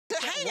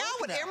hang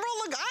out with Emerald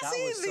Lagasse,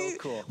 That was so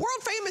cool.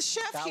 world famous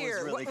chef here.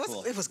 That was really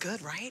cool. It was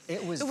good, right?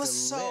 It was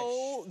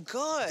so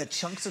good. The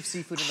chunks of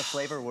seafood and the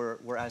flavor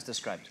were as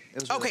described.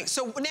 It was really okay, good.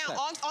 so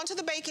now onto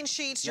the baking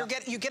sheets. You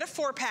get a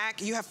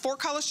 4-pack. You have 4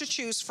 colors to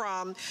choose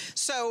from.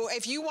 So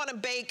if you want to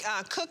bake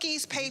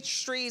cookies,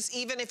 pastries,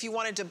 even if you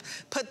wanted to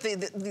put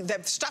the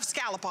stuffed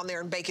scallop on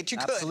there and bake it, you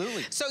could.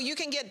 Absolutely. So you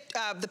can get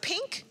the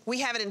pink. We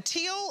have it in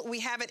teal. We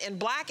have it in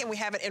black, and we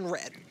have it in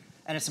red.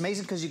 And it's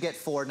amazing because you get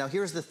 4. Now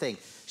here's the thing.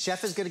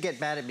 Chef is gonna get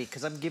mad at me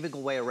because I'm giving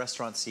away a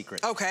restaurant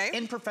secret. Okay.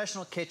 In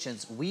professional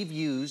kitchens, we've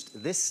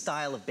used this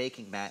style of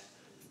baking mat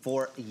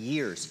for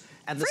years.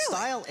 And the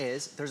style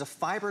is, there's a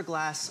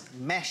fiberglass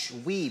mesh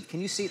weave.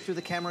 Can you see it through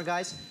the camera,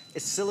 guys?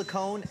 It's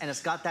silicone and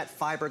it's got that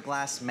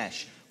fiberglass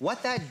mesh.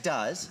 What that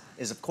does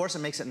is, of course, it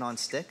makes it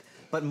non-stick,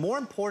 but more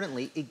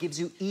importantly, it gives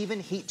you even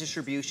heat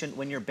distribution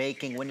when you're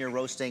baking, when you're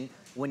roasting,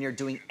 when you're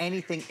doing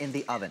anything in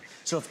the oven.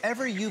 So if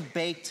ever you've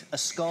baked a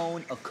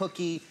scone, a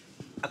cookie,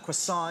 a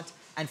croissant,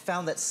 and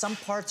found that some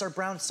parts are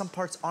brown, some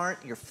parts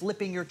aren't, you're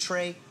flipping your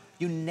tray,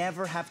 you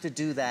never have to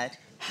do that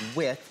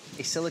with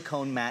a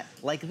silicone mat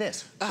like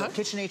this. So at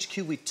Kitchen HQ,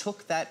 we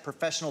took that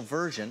professional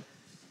version,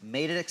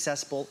 made it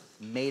accessible,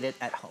 made it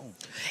at home.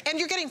 And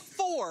you're getting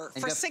 4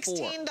 for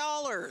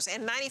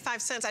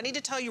 $16.95. I need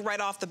to tell you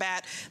right off the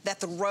bat that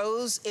the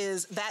rose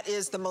is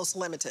the most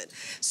limited.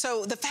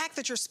 So the fact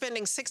that you're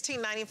spending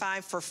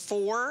 $16.95 for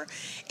 4,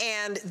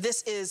 and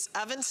this is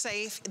oven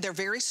safe, they're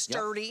very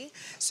sturdy.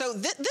 So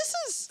this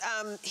is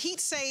heat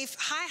safe,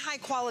 high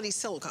quality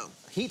silicone.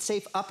 Heat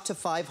safe up to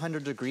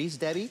 500 degrees,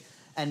 Debbie.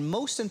 And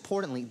most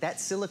importantly, that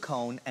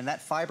silicone and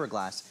that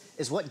fiberglass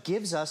is what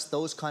gives us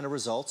those kind of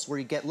results where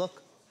you get, look,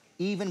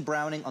 even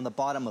browning on the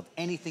bottom of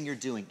anything you're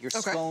doing. Your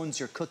scones,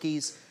 your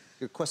cookies,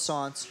 your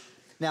croissants.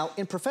 Now,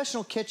 in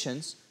professional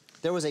kitchens,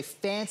 there was a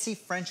fancy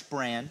French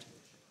brand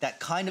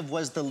that kind of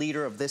was the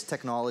leader of this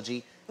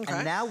technology.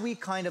 And now we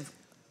kind of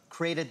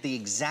created the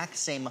exact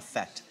same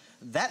effect.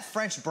 That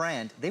French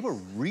brand, they were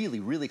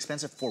really, really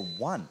expensive for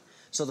 1.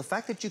 So the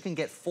fact that you can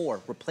get 4,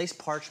 replace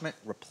parchment,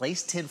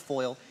 replace tin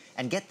foil,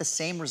 and get the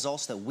same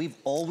results that we've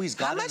always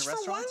gotten in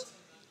restaurants. How much for 1?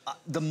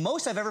 The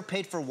most I've ever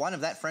paid for 1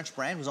 of that French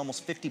brand was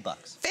almost 50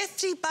 bucks.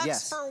 50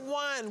 bucks for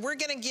 1. We're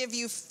gonna give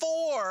you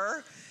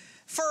 4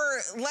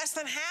 for less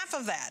than half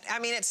of that. I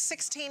mean, it's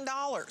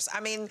 $16. I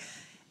mean,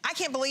 I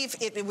can't believe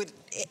it would,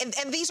 and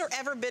these are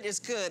every bit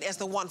as good as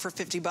the one for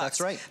 50 bucks. That's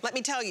right. Let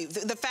me tell you,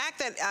 the fact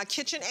that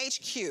Kitchen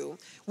HQ,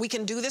 we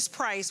can do this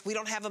price, we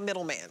don't have a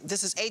middleman.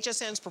 This is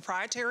HSN's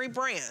proprietary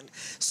brand.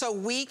 So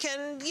we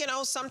can, you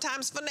know,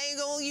 sometimes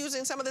finagle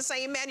using some of the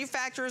same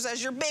manufacturers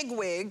as your big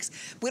wigs.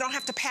 We don't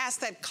have to pass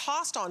that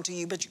cost on to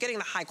you, but you're getting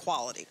the high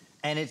quality.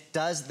 And it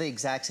does the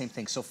exact same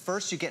thing. So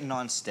first you get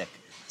non-stick.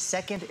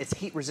 Second, it's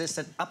heat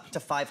resistant up to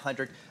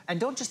 500.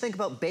 And don't just think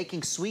about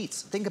baking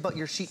sweets. Think about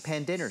your sheet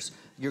pan dinners,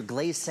 your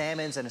glazed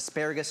salmons and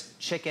asparagus,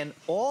 chicken,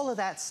 all of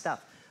that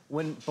stuff.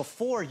 When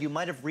before you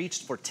might have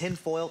reached for tin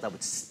foil that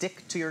would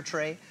stick to your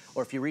tray,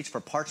 or if you reach for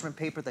parchment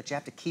paper that you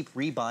have to keep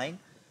rebuying,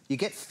 you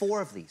get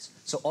 4 of these.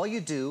 So all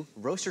you do,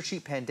 roast your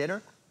sheet pan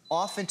dinner,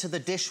 off into the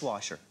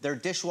dishwasher. They're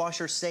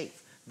dishwasher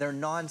safe. They're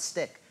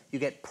non-stick. You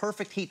get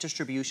perfect heat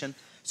distribution.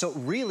 So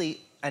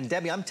really, and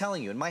Debbie, I'm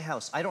telling you, in my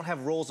house, I don't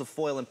have rolls of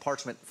foil and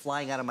parchment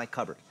flying out of my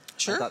cupboard.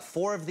 Sure. I've got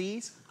 4 of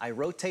these. I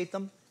rotate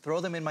them,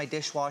 throw them in my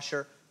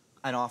dishwasher,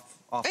 and off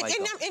I go.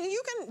 And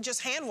you can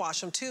just hand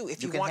wash them too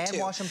if you want to. You can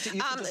hand wash them too.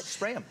 You can just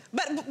spray them.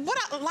 But what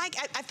I like,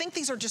 I think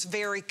these are just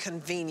very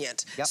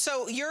convenient. Yep.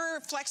 So your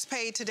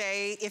FlexPay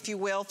today, if you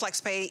will,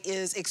 FlexPay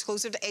is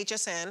exclusive to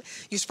HSN.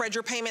 You spread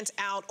your payments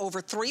out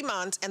over 3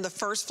 months, and the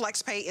first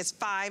FlexPay is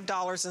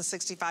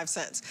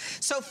 $5.65.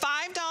 So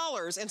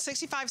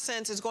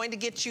 $5.65 is going to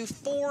get you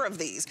 4 of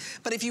these.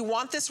 But if you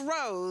want this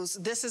rose,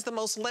 this is the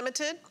most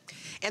limited,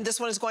 and this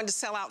one is going to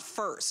sell out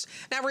first.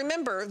 Now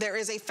remember, there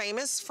is a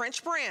famous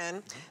French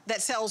brand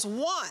that sells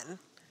 1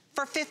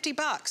 for 50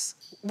 bucks.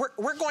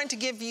 We're going to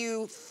give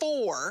you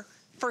 4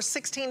 for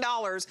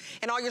 $16,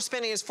 and all you're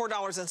spending is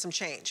 $4 and some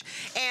change.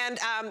 And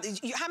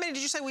how many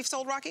did you say we've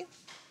sold, Rocky?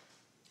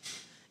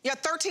 Yeah,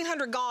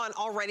 1,300 gone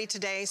already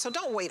today, so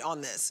don't wait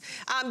on this.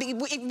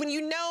 When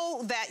you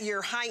know that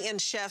your high-end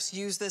chefs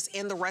use this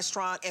in the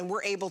restaurant and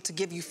we're able to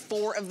give you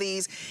 4 of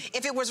these,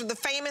 if it was the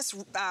famous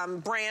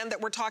brand that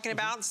we're talking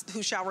about,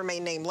 who shall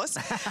remain nameless,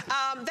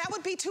 that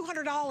would be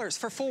 $200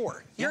 for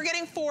 4. You're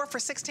getting 4 for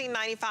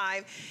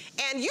 $16.95,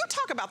 and you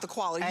talk about the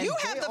quality. And you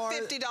have the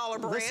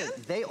 $50 brand. Listen,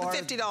 they are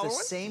the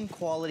same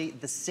quality,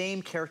 the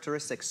same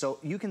characteristics. So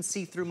you can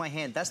see through my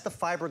hand, that's the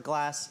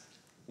fiberglass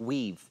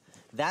weave.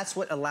 That's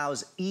what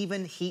allows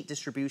even heat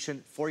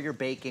distribution for your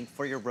baking,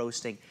 for your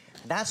roasting.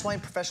 That's why in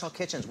professional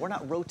kitchens, we're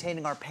not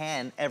rotating our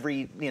pan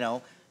every,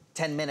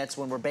 10 minutes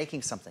when we're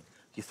baking something.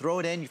 You throw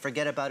it in, you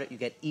forget about it, you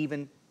get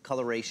even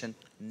coloration,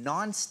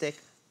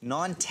 non-stick,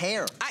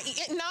 non-tear.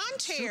 Non-tear.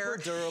 Super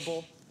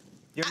durable.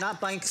 You're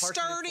not buying parchment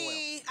sturdy.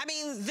 foil. I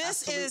mean,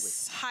 this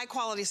is high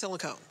quality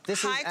silicone. This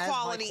is as high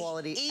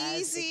quality easy.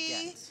 as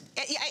it gets.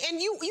 And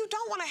you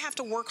don't want to have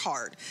to work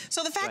hard.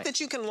 So the fact that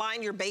you can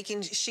line your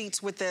baking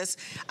sheets with this,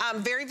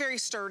 very, very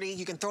sturdy.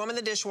 You can throw them in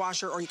the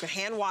dishwasher or you can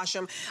hand wash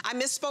them. I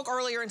misspoke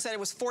earlier and said it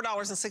was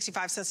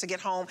 $4.65 to get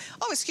home.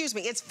 Oh, excuse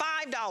me, it's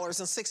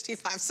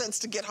 $5.65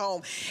 to get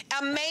home.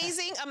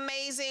 Amazing,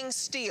 amazing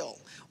steal.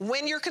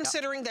 When you're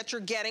considering that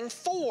you're getting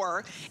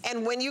 4,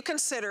 and when you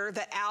consider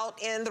that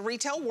out in the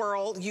retail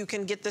world, you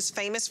can get this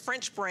famous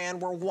French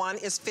brand where 1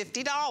 is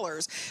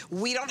 $50.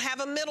 We don't have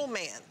a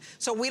middleman,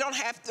 so we don't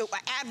have to,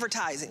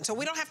 advertising, so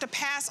we don't have to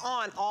pass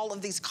on all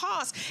of these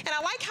costs. And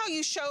I like how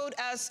you showed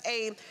us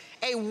a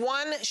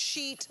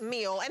 1-sheet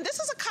meal, and this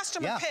is a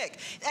customer pick.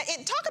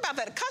 Talk about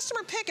that, a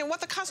customer pick and what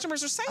the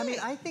customers are saying. I mean,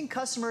 I think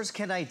customers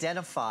can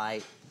identify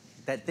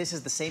that this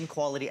is the same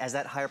quality as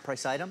that higher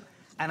price item.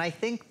 And I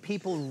think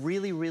people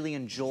really, really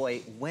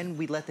enjoy when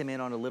we let them in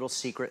on a little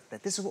secret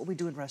that this is what we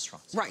do in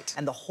restaurants. Right.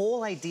 And the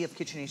whole idea of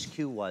Kitchen HQ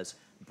was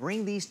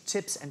bring these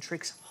tips and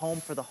tricks home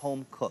for the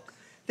home cook.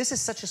 This is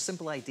such a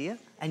simple idea,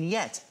 and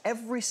yet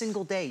every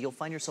single day you'll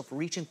find yourself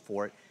reaching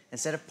for it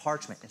instead of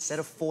parchment, instead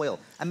of foil.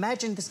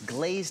 Imagine this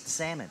glazed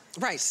salmon.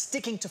 Right.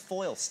 Sticking to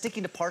foil,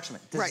 sticking to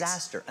parchment.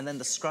 Disaster. And then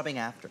the scrubbing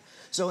after.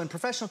 So in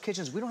professional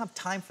kitchens, we don't have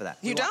time for that.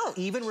 You don't. We want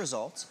even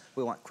results.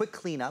 We want quick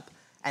cleanup.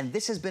 And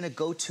this has been a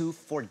go-to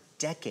for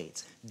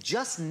decades.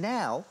 Just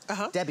now,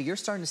 Debbie, you're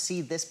starting to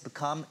see this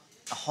become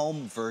a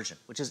home version,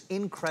 which is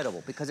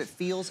incredible because it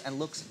feels and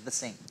looks the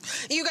same.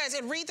 You guys,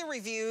 and read the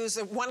reviews.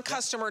 One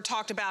customer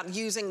talked about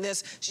using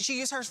this. She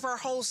used hers for her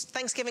whole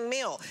Thanksgiving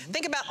meal.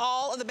 Think about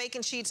all of the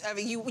baking sheets.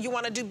 You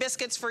want to do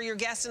biscuits for your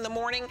guests in the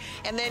morning,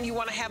 and then you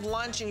want to have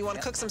lunch and you want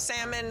to cook some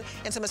salmon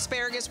and some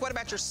asparagus. What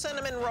about your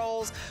cinnamon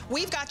rolls?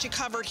 We've got you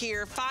covered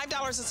here.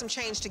 $5 and some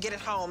change to get it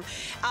home.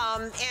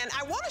 And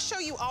I want to show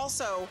you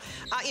also,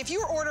 if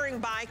you're ordering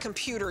by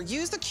computer,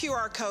 use the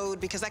QR code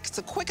because that's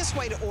the quickest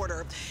way to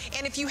order.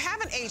 And if you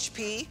have an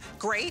HP,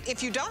 great.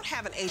 If you don't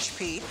have an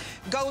HP,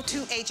 go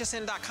to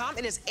hsn.com.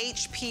 It is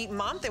HP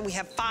month, and we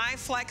have 5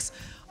 flex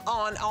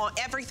on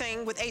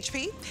everything with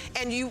HP,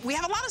 and we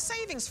have a lot of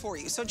savings for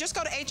you. So just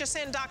go to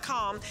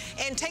hsn.com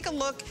and take a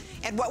look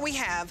at what we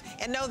have,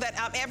 and know that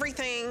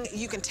everything,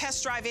 you can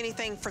test drive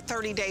anything for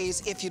 30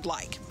 days if you'd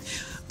like.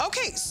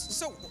 Okay,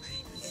 so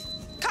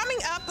coming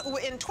up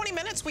in 20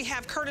 minutes, we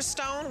have Curtis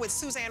Stone with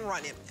Suzanne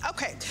Runyon.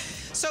 Okay,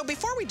 so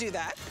before we do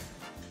that,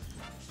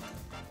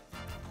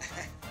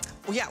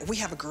 yeah, we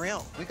have a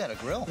grill. We got a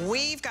grill.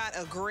 We've got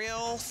a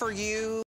grill for you.